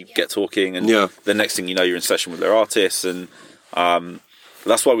 and then you get talking, and the next thing you know, you're in session with their artists, and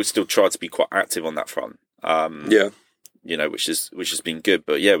that's why we still try to be quite active on that front. Which has been good,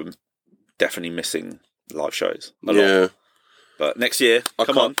 but we're definitely missing live shows a lot. But next year,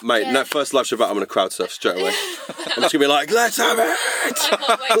 come on. Mate, that first live show back, I'm going to crowd surf straight away. I'm just going to be like, let's have it!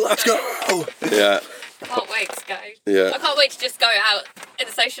 Let's go! Yeah. I can't wait to go. Yeah. I can't wait to just go out and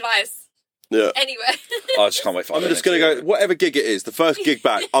socialise Anywhere. I just can't wait for I'm just going to go, whatever gig it is, the first gig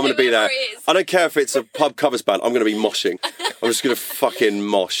back, I'm going to be there. I don't care if it's a pub covers band, I'm going to be moshing. I'm just going to fucking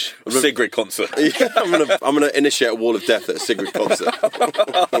mosh. Sigrid concert. Yeah, I'm going to initiate a wall of death at a Sigrid concert.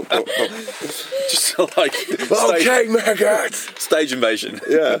 Just like... Okay, maggot! Stage invasion.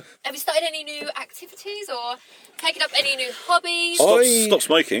 Yeah. Have you started any new activities or taken up any new hobbies? Stop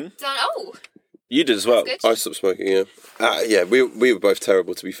smoking. You did as well. I stopped smoking, yeah. We were both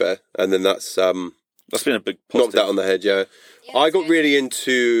terrible, to be fair. And then that's been a big positive. Knocked out on the head, yeah. I got really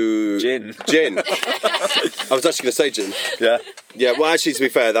into... Gin. I was actually going to say gin. Yeah. Yeah, well, actually, to be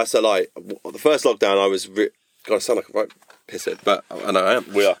fair, that's a lie. The first lockdown, I was... God, I sound like a right pisshead, but I know I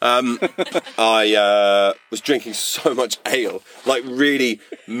am. We are. I was drinking so much ale. Like, really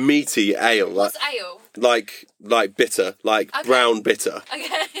meaty ale. What's ale? Like bitter, brown bitter.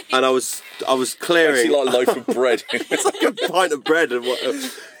 Okay. And I was clearing... It's like a loaf of bread. It's like a pint of bread and whatever.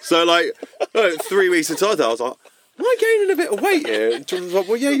 So, 3 weeks into it, I was like, am I gaining a bit of weight here? And John was like,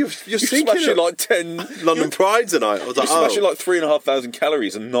 well, yeah, you're sinking smashing like 10 London Pride tonight. I was like, smashing like 3,500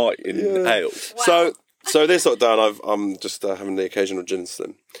 calories a night in ale. Wow. So this lockdown, I'm just having the occasional gin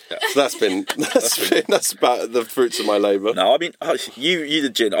slim. Yeah. So that's about the fruits of my labour. No, I mean, you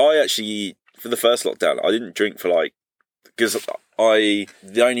did gin. I actually, for the first lockdown, I didn't drink for because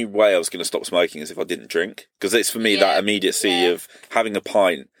the only way I was going to stop smoking is if I didn't drink. Because it's for me that immediacy of having a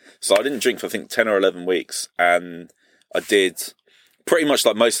pint. So I didn't drink for I think 10 or 11 weeks, and I did pretty much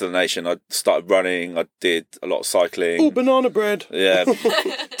like most of the nation. I started running. I did a lot of cycling. Oh, banana bread. Yeah,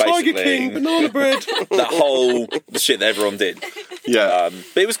 Tiger King, banana bread. That whole shit that everyone did. Yeah,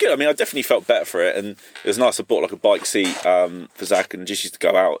 but it was good. I mean, I definitely felt better for it, and it was nice. I bought like a bike seat for Zach, and just used to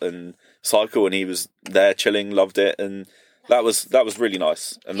go out and cycle, and he was there chilling, loved it, and that was really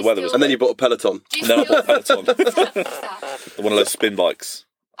nice. And the weather was. And then you bought a Peloton. And then I bought a Peloton, one of those spin bikes.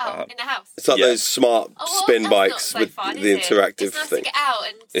 In the house. It's like those smart spin bikes with the interactive it's nice thing. To get out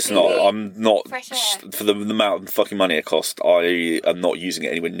and it's not. I'm not for the amount of fucking money it cost. I am not using it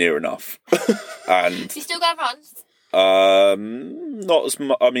anywhere near enough. And do you still go runs? Not as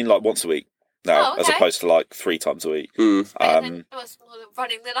much. I mean, like once a week now, as opposed to like 3 times a week. That's more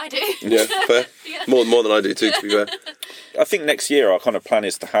running than I do. Yeah, fair. More than I do too. To be fair, I think next year our kind of plan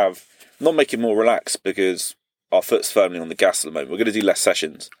is to not make it more relaxed because our foot's firmly on the gas at the moment. We're going to do less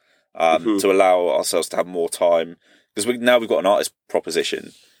sessions to allow ourselves to have more time. Because we've got an artist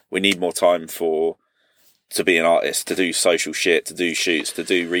proposition. We need more time to be an artist, to do social shit, to do shoots, to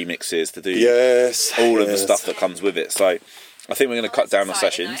do remixes, to do all of the stuff that comes with it. So I think we're going to cut down on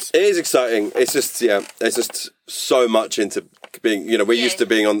sessions. It is exciting. It's just so much into being, we're used to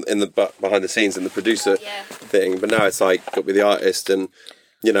being in the behind the scenes and the producer thing, but now it's like got to be the artist and...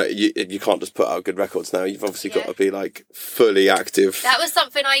 you can't just put out good records now. You've obviously got to be fully active. That was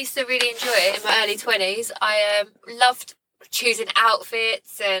something I used to really enjoy in my early 20s. I loved choosing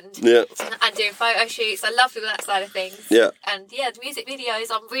outfits and doing photo shoots. I loved all that side of things. Yeah. And the music videos,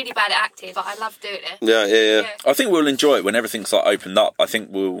 I'm really bad at acting, but I love doing it. Yeah. I think we'll enjoy it when everything's opened up. I think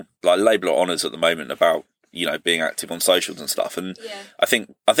we'll label it honours at the moment about being active on socials and stuff. And I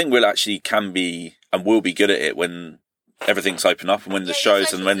think we'll actually can be and will be good at it when everything's open up and when there's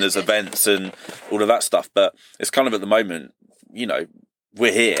shows and when there's events and all of that stuff. But it's kind of at the moment,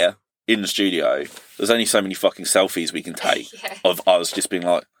 we're here in the studio. There's only so many fucking selfies we can take of us just being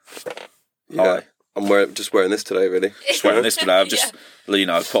like, hi. I'm just wearing this today, really. Just wearing this today. I've just,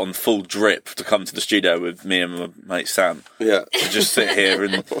 put on full drip to come to the studio with me and my mate Sam. Yeah. To just sit here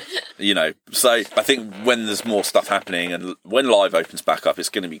and, So I think when there's more stuff happening and when live opens back up, it's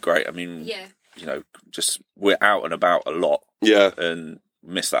going to be great. I mean... Yeah. Just we're out and about a lot. Yeah. And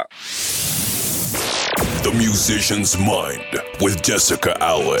miss that. The Musician's Mind with Jessica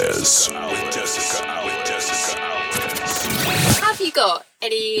Alves. Have you got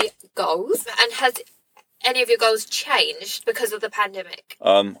any goals? And has any of your goals changed because of the pandemic?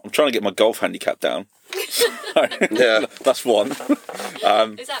 I'm trying to get my golf handicap down. Yeah. That's one. Is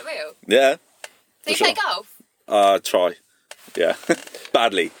that real? Yeah. Do you play golf? Try. Yeah.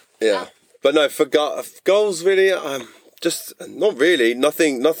 Badly. Yeah. But no, for goals, really, just not really.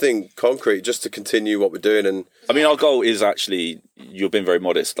 Nothing concrete. Just to continue what we're doing. And I mean, our goal is actually, you've been very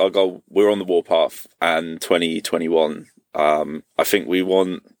modest. Our goal, we're on the warpath, and 2021. I think we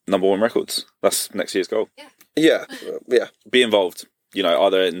want #1 records. That's next year's goal. Yeah. Be involved.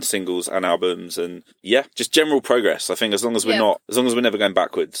 Either in singles and albums, and just general progress. I think as long as we're never going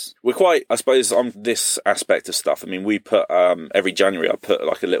backwards, we're quite. I suppose on this aspect of stuff. I mean, we put every January I put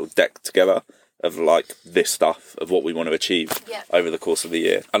a little deck together of this stuff of what we want to achieve over the course of the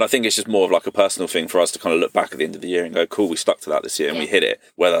year, and I think it's just more of a personal thing for us to kind of look back at the end of the year and go, cool, we stuck to that this year and we hit it.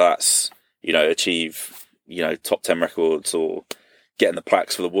 Whether that's achieve, top 10 records or getting the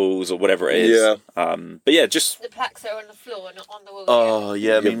plaques for the walls or whatever it is. Yeah. But yeah, just... The plaques are on the floor, not on the wall. Oh,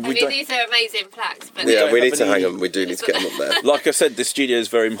 yeah. These are amazing plaques. But yeah, we need to hang them. We do need to get them up there. Like I said, the studio is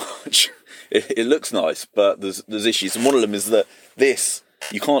very much... It looks nice, but there's issues. And one of them is that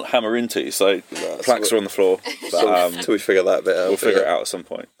you can't hammer into, so plaques are on the floor. But, until we figure that bit out. We'll figure it out at some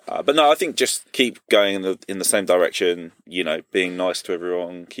point. But no, I think just keep going in the same direction, being nice to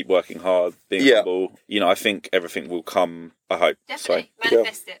everyone, keep working hard, being humble. I think everything will come, I hope. Definitely,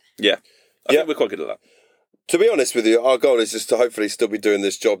 manifest it. Yeah. I think we're quite good at that. To be honest with you, our goal is just to hopefully still be doing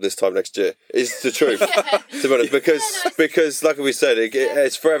this job this time next year. It's the truth, to be honest, because like we said,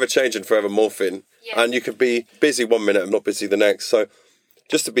 it's forever changing, forever morphing, and you could be busy one minute and not busy the next. So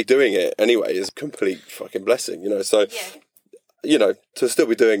just to be doing it anyway is a complete fucking blessing, So, to still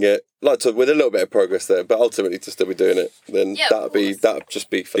be doing it, with a little bit of progress there, but ultimately to still be doing it, then that'd just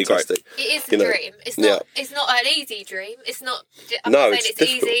be fantastic. It is a dream. It's not. It's not an easy dream. It's not. I'm not saying it's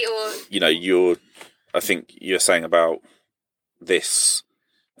easy or. I think you're saying about this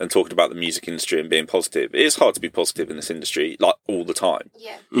and talking about the music industry and being positive. It is hard to be positive in this industry, like all the time.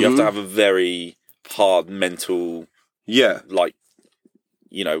 Yeah. You have to have a very hard mental. Yeah.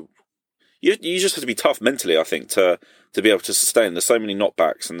 You just have to be tough mentally, I think, to be able to sustain. There's so many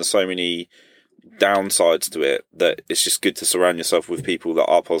knockbacks and there's so many downsides to it that it's just good to surround yourself with people that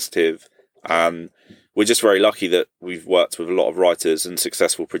are positive. And we're just very lucky that we've worked with a lot of writers and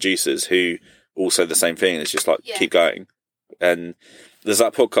successful producers who also the same thing. It's just keep going. And there's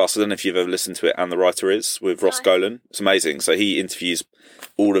that podcast, I don't know if you've ever listened to it, And the Writer Is, with Ross Golan. It's amazing. So he interviews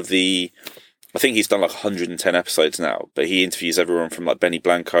all of I think he's done 110 episodes now, but he interviews everyone from Benny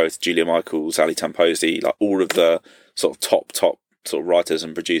Blanco to Julia Michaels, Ali Tamposi, all of the sort of top sort of writers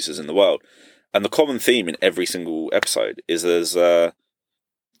and producers in the world. And the common theme in every single episode is there's a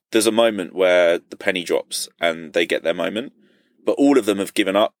moment where the penny drops and they get their moment, but all of them have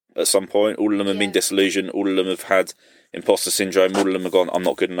given up at some point. All of them have been disillusioned. All of them have had imposter syndrome. All of them have gone, I'm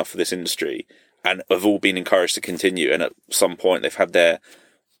not good enough for this industry, and have all been encouraged to continue. And at some point they've had their,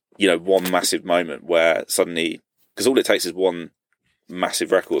 one massive moment where suddenly, because all it takes is one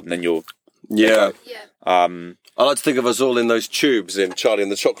massive record and then you're... Yeah. I like to think of us all in those tubes in Charlie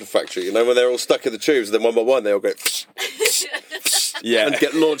and the Chocolate Factory, when they're all stuck in the tubes, and then one by one they all go... and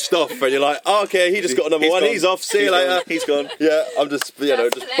get launched off, and you're like, oh, okay, he just got a number one, he's off, see you later. He's gone. Yeah, I'm just,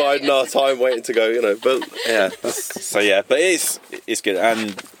 just biding our time, waiting to go, but yeah. But it's good,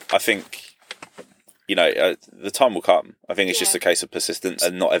 and I think, the time will come. I think it's just a case of persistence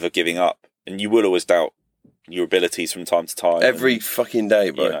and not ever giving up, and you will always doubt your abilities from time to time. Every fucking day,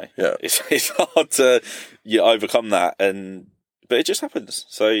 bro. It's hard to overcome that, but it just happens.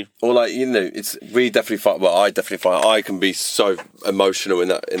 So, or we definitely find. Well, I definitely find I can be so emotional in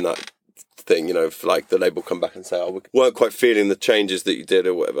that thing. If the label come back and say, "Oh, we weren't quite feeling the changes that you did"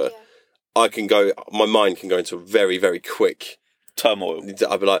 or whatever. Yeah. My mind can go into a very, very quick turmoil.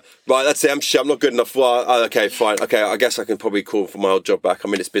 I'd be like, right, that's it. I'm not good enough. Well, okay, fine. Okay, I guess I can probably call for my old job back. I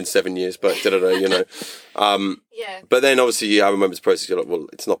mean, it's been 7 years, but But then obviously you have a moment's process. You're like, well,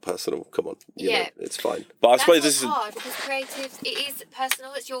 it's not personal. Come on, it's fine. But I suppose this is hard because creative. It is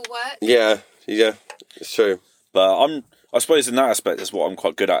personal. It's your work. Yeah, it's true. But I suppose in that aspect, that's what I'm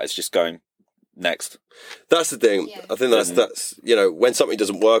quite good at. Is just going next. That's the thing. Yeah. I think that's when something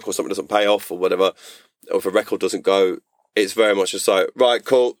doesn't work or something doesn't pay off or whatever, or if a record doesn't go. It's very much just like, right,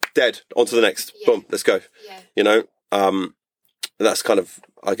 cool, dead, on to the next. Yeah. Boom, let's go. Yeah. And that's kind of,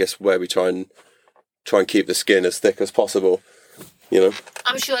 I guess, where we try and keep the skin as thick as possible,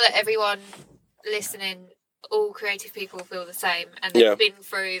 I'm sure that everyone listening, all creative people feel the same, and they've been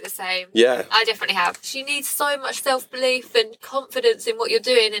through the same. Yeah. I definitely have. You need so much self-belief and confidence in what you're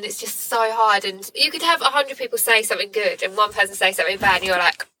doing, and it's just so hard. And you could have 100 people say something good and one person say something bad, and you're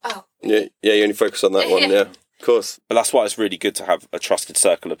like, oh. Yeah, you only focus on that one, yeah. Of course. But that's why it's really good to have a trusted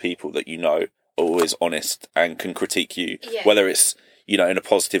circle of people that are always honest and can critique you, whether it's, in a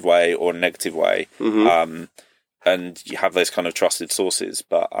positive way or a negative way. Mm-hmm. And you have those kind of trusted sources.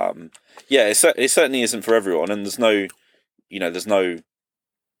 But, it certainly isn't for everyone. And there's no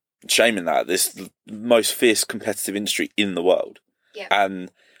shame in that. It's the most fierce competitive industry in the world. Yeah.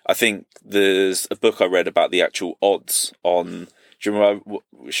 And I think there's a book I read about the actual odds on... Do you remember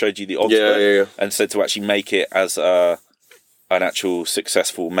I showed you the odds book? And said to actually make it as an actual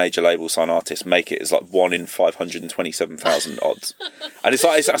successful major label sign artist, make it as 1 in 527,000 odds. And it's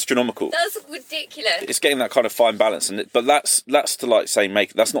astronomical. That's ridiculous. It's getting that kind of fine balance. But that's to say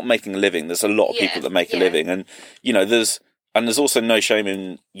that's not making a living. There's a lot of people that make a living. And, there's also no shame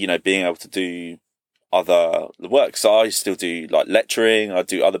in, being able to do other work. So I still do like lecturing, I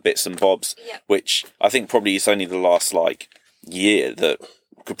do other bits and bobs, which I think probably it's only the last like year that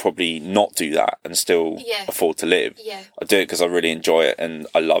could probably not do that and still afford to live. I do it because I really enjoy it and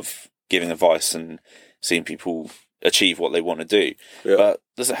I love giving advice and seeing people achieve what they want to do. But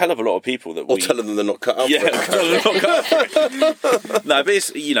there's a hell of a lot of people that telling them they're not cut out for it. No, but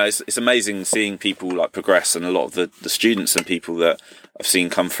it's, you know, it's amazing seeing people like progress, and a lot of the students and people that I've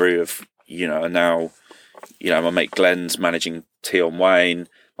seen come through have, you know, are now, you know, my mate Glenn's managing Tion Wayne.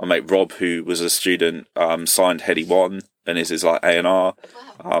 My mate Rob, who was a student, signed Heady One and is his like A&R. Wow.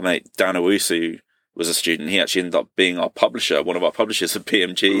 Our mate Dan Owusu was a student. He actually ended up being our publisher, one of our publishers at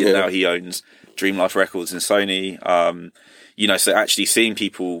PMG, and now he owns Dream Life Records in Sony. You know, so actually seeing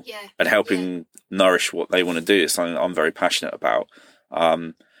people and helping nourish what they want to do is something I'm very passionate about.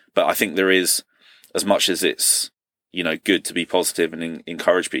 But I think there is, as much as it's, you know, good to be positive and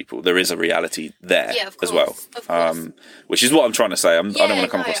encourage people, there is a reality there as well. Which is what I'm trying to say. I don't want to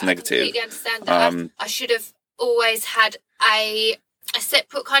come across negative. I completely understand that. I should have always had a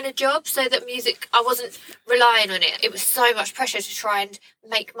separate kind of job so that music, I wasn't relying on it. It was so much pressure to try and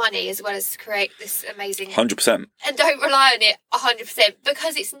make money as well as create this amazing... 100%. And don't rely on it 100%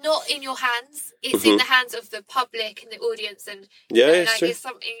 because it's not in your hands. It's in the hands of the public and the audience, and it's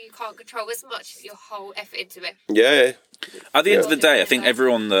something you can't control as much as your whole effort into it. At the end of the day, I think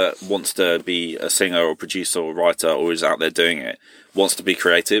everyone that wants to be a singer or producer or writer or is out there doing it wants to be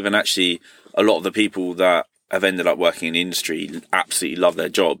creative, and actually a lot of the people that have ended up working in the industry absolutely love their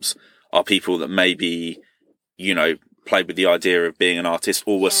jobs are people that maybe, you know, played with the idea of being an artist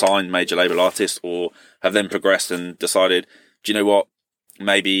or were signed major label artists, or have then progressed and decided, do you know what,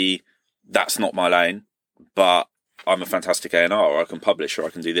 maybe that's not my lane, but I'm a fantastic A&R, or I can publish, or I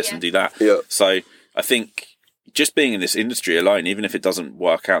can do this and do that. So I think just being in this industry alone, even if it doesn't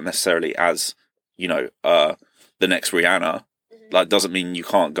work out necessarily as, you know, the next Rihanna, like, doesn't mean you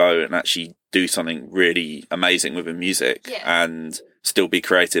can't go and actually do something really amazing within music and still be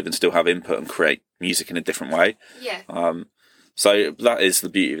creative and still have input and create music in a different way. So that is the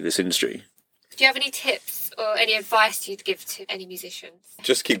beauty of this industry. Do you have any tips or any advice you'd give to any musicians?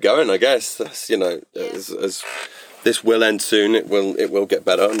 Just keep going, I guess. That's, you know, as this will end soon, it will get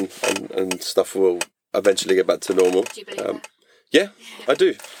better, and stuff will eventually get back to normal. Do you believe that? Yeah, I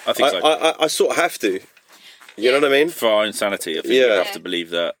do. I think so. I sort of have to. You know what I mean? For our insanity, I think we have to believe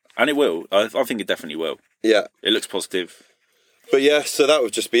that. And it will. I think it definitely will. Yeah. It looks positive. But yeah, so that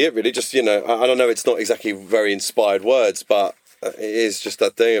would just be it, really. Just, you know, I don't know, it's not exactly very inspired words, but it is just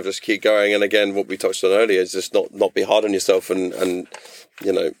that thing of just keep going. And again, what we touched on earlier is just not be hard on yourself and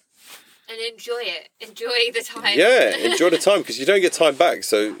you know. And enjoy it. Enjoy the time. Yeah, enjoy the time, because you don't get time back.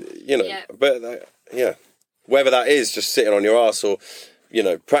 So, you know, but whether that is just sitting on your ass, or, you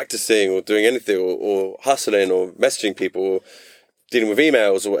know, practicing or doing anything, or hustling or messaging people or dealing with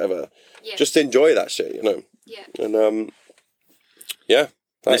emails or whatever. Just enjoy that shit, you know. And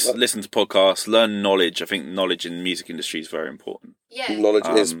listen to podcasts, learn knowledge. I think knowledge in the music industry is very important. Knowledge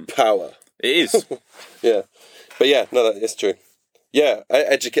is power. It is. But yeah, no, that is true. Yeah,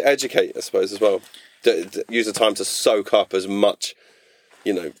 educate, I suppose, as well. Use the time to soak up as much,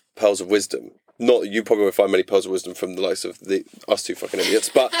 you know, pearls of wisdom. Not that you probably won't find many pearls of wisdom from the likes of us two fucking idiots,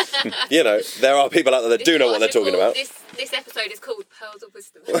 but, you know, there are people out there that do know what they're talking about. This episode is called Pearls of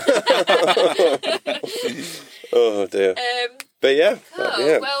Wisdom. Oh, dear. But yeah.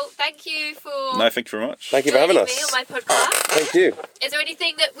 Cool. Well, thank you for... No, thank you very much. Thank you for having us. Me on my podcast. Thank you. Is there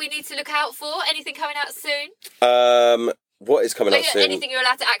anything that we need to look out for? Anything coming out soon? What is coming out soon? Anything you're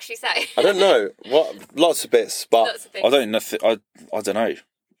allowed to actually say? I don't know. Lots of bits, but... Lots of things. I don't know.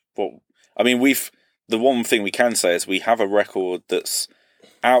 What... I mean, the one thing we can say is we have a record that's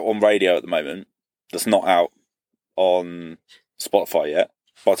out on radio at the moment, that's not out on Spotify yet.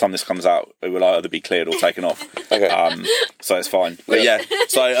 By the time this comes out, it will either be cleared or taken off. Okay. So it's fine. But yeah,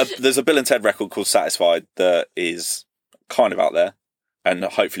 so there's a Bill and Ted record called Satisfied that is kind of out there, and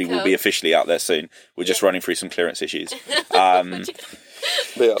hopefully will be officially out there soon. We're just running through some clearance issues.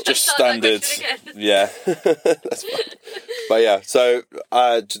 Just standard. Yeah. That's fine. But yeah, so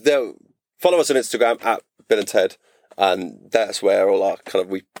follow us on Instagram at Bill and Ted, and that's where all our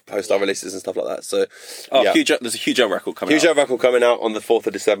we post our releases and stuff like that. So there's a Huge L record coming out. Huge L record coming out on the 4th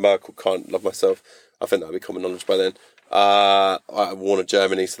of December called Can't Love Myself. I think that'll be common knowledge by then. Warner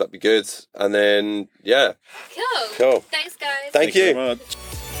Germany, so that'd be good. And then Cool. Thanks guys. Thank you. Very much.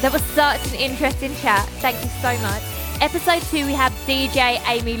 That was such an interesting chat. Thank you so much. Episode 2, we have DJ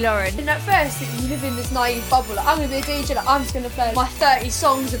Amy Lauren. And at first, you live in this naive bubble. Like, I'm going to be a DJ, like, I'm just going to play my 30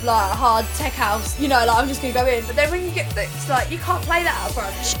 songs of, like, hard tech house. You know, like, I'm just going to go in. But then when you get this, like, you can't play that at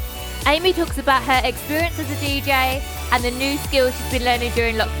brunch. Amy talks about her experience as a DJ and the new skills she's been learning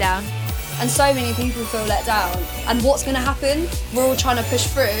during lockdown. And so many people feel let down. And what's going to happen? We're all trying to push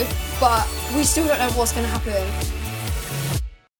through, but we still don't know what's going to happen.